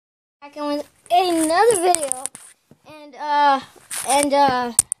Back in with another video,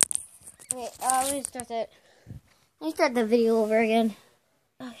 wait, let me start that. Let me start the video over again.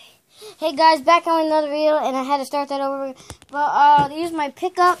 Okay. Hey guys, back on another video, and I had to start that over. But these are my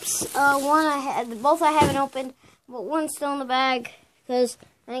pickups. Both I haven't opened, but one's still in the bag because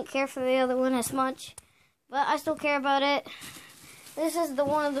I didn't care for the other one as much. But I still care about it. This is the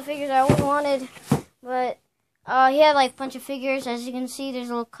one of the figures I always wanted, but he had like a bunch of figures. As you can see, there's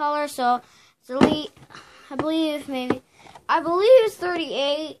a little color, so it's Elite. I believe it's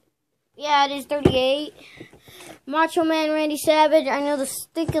 38. Yeah, it is 38. Macho Man Randy Savage. I know the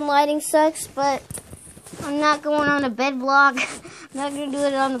stinking lighting sucks, but I'm not going on a bed vlog. I'm not going to do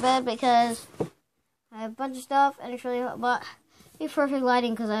it on the bed because I have a bunch of stuff and it's really hot. But it's perfect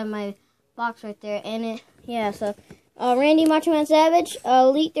lighting because I have my box right there. And so Randy Macho Man Savage,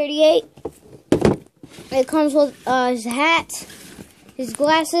 Elite 38. It comes with his hat, his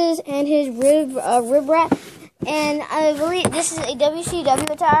glasses, and his rib wrap. And I believe this is a WCW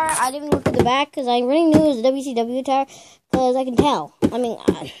attire. I didn't look at the back because I already knew it was a WCW attire because I can tell. I mean,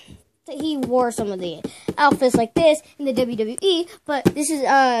 he wore some of the outfits like this in the WWE, but this is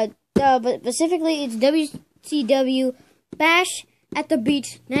but specifically it's WCW Bash at the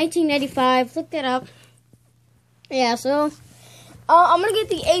Beach 1995. Look that up. Yeah, so I'm gonna get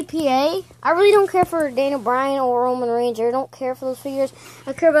the APA. I really don't care for Daniel Bryan or Roman Reigns. I don't care for those figures.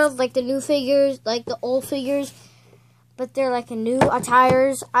 I care about like the new figures, like the old figures, but they're like new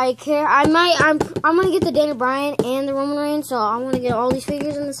attires. I care. I'm gonna get the Daniel Bryan and the Roman Reigns, so I'm gonna get all these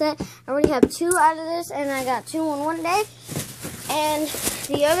figures in the set. I already have 2 out of this, and I got 2 in one day. And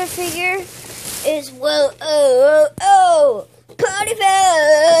the other figure is Party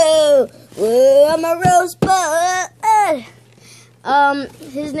Foul. Whoa, I'm a rosebud.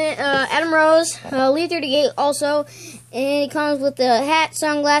 His name, Adam Rose, Elite 38 also, and he comes with the hat,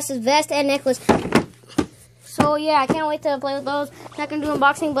 sunglasses, vest, and necklace. So yeah, I can't wait to play with those. Not gonna do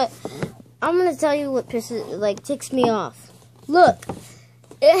unboxing, but I'm gonna tell you what ticks me off. Look,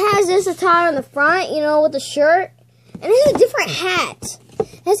 it has this attire on the front, you know, with the shirt, and it has a different hat.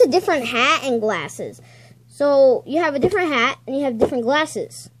 It has a different hat and glasses. So you have a different hat and you have different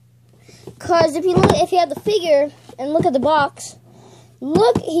glasses. Cause if you have the figure and look at the box.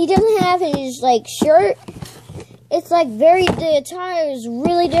 Look, he doesn't have his, like, shirt. It's, like, the attire is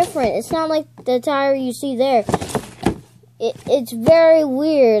really different. It's not like the attire you see there. It's very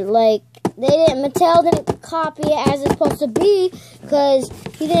weird. Like, Mattel didn't copy it as it's supposed to be because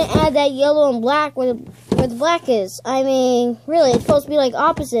he didn't add that yellow and black where the black is. I mean, really, it's supposed to be, like,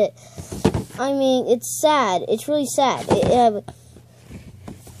 opposite. I mean, it's sad. It's really sad.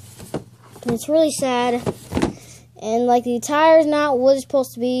 It's really sad. And, like, the attire's not what it's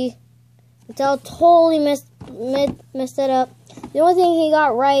supposed to be. Mattel totally messed that up. The only thing he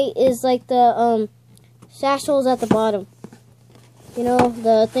got right is, like, the, satchels at the bottom. You know,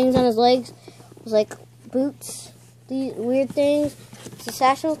 the things on his legs. It was, like, boots. These weird things. It's the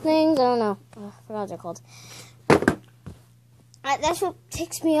satchel things. I don't know. I forgot what they're called. That's what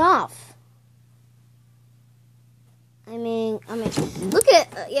ticks me off. I mean, look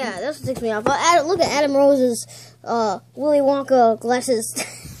at, that's what ticks me off. But look at Adam Rose's, Willy Wonka glasses.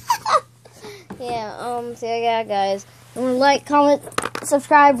 So yeah, guys. Remember to like, comment,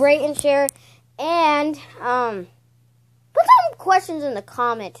 subscribe, rate, and share. And, put some questions in the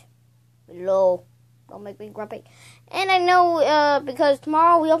comment below. Don't make me grumpy. And I know, because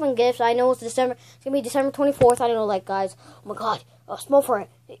tomorrow we open gifts. I know it's December. It's going to be December 24th. I don't know, like, guys. Oh, my God. Small for it.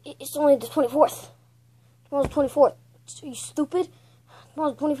 It's only the 24th. Tomorrow's the 24th. Are you stupid?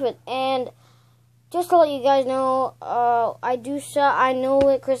 Tomorrow's the 25th. And just to let you guys know, I know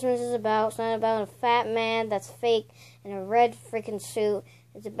what Christmas is about. It's not about a fat man that's fake in a red freaking suit.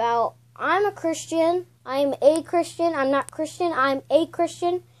 It's about, I'm a Christian. I'm a Christian. I'm not Christian. I'm a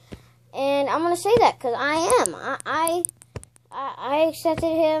Christian. And I'm going to say that because I am. I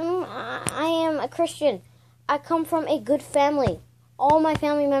accepted him. I am a Christian. I come from a good family. All my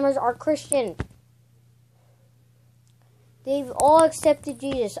family members are Christian. They've all accepted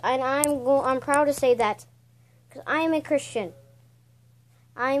Jesus, and I'm proud to say that, because I am a Christian.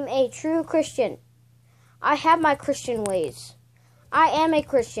 I'm a true Christian. I have my Christian ways. I am a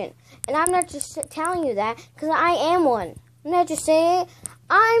Christian, and I'm not just telling you that, because I am one. I'm not just saying it.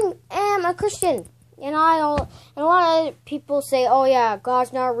 I am a Christian, and a lot of people say, oh yeah,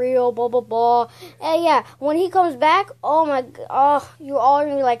 God's not real, blah blah blah. And yeah, when He comes back, oh my, you're all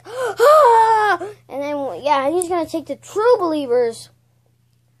gonna be like, ah! And then yeah, He's gonna take the true believers.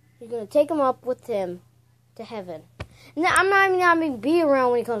 He's gonna take them up with Him to heaven. And I'm not even gonna be around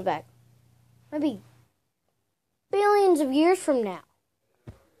when He comes back. Maybe billions of years from now.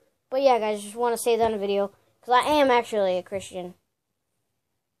 But But yeah, guys, just want to say that in the video. Because I am actually a Christian.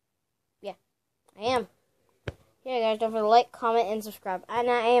 Yeah, I am. Yeah, guys, don't forget to like, comment, and subscribe. And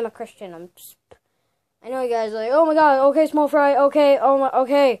I am a Christian. I know you guys are like, oh my god, okay, small fry, okay, oh my,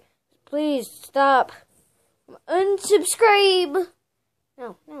 okay. Please, stop. Unsubscribe.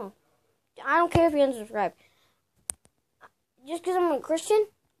 No. I don't care if you unsubscribe. Just because I'm a Christian,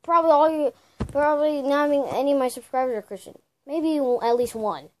 probably not even any of my subscribers are Christian. Maybe at least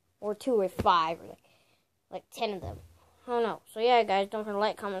 1, or 2, or 5, or like 10 of them. I don't know. So yeah, guys, don't forget to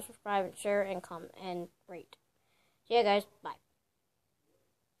like, comment, subscribe, and share, and comment, and rate. So yeah, guys, bye.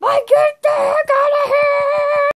 Bye,